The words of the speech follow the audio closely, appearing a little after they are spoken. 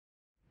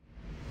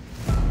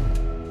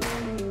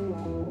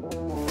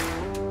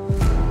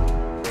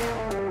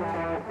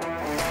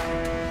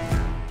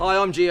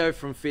I'm Gio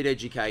from Fit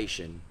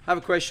Education. I have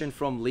a question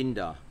from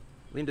Linda.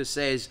 Linda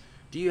says,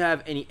 do you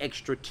have any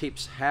extra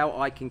tips how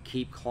I can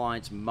keep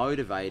clients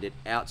motivated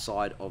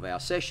outside of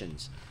our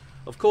sessions?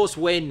 Of course,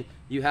 when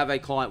you have a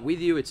client with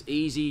you, it's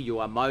easy, you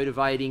are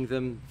motivating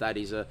them. That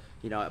is a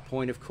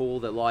point of call.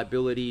 The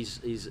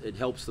liabilities it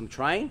helps them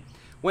train.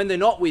 When they're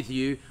not with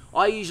you,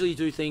 I usually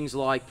do things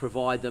like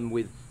provide them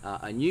with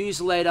a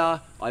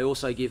newsletter. I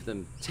also give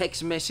them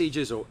text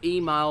messages or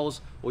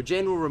emails or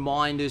general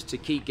reminders to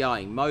keep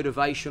going,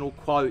 motivational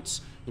quotes.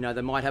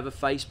 They might have a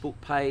Facebook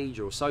page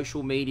or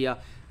social media.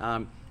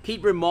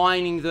 Keep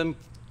reminding them,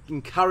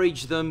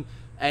 encourage them,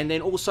 and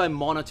then also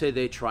monitor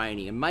their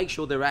training and make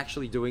sure they're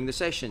actually doing the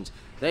sessions.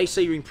 They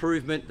see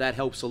improvement, that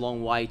helps a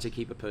long way to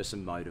keep a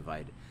person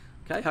motivated.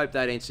 Okay, hope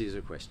that answers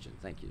your question.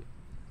 Thank you.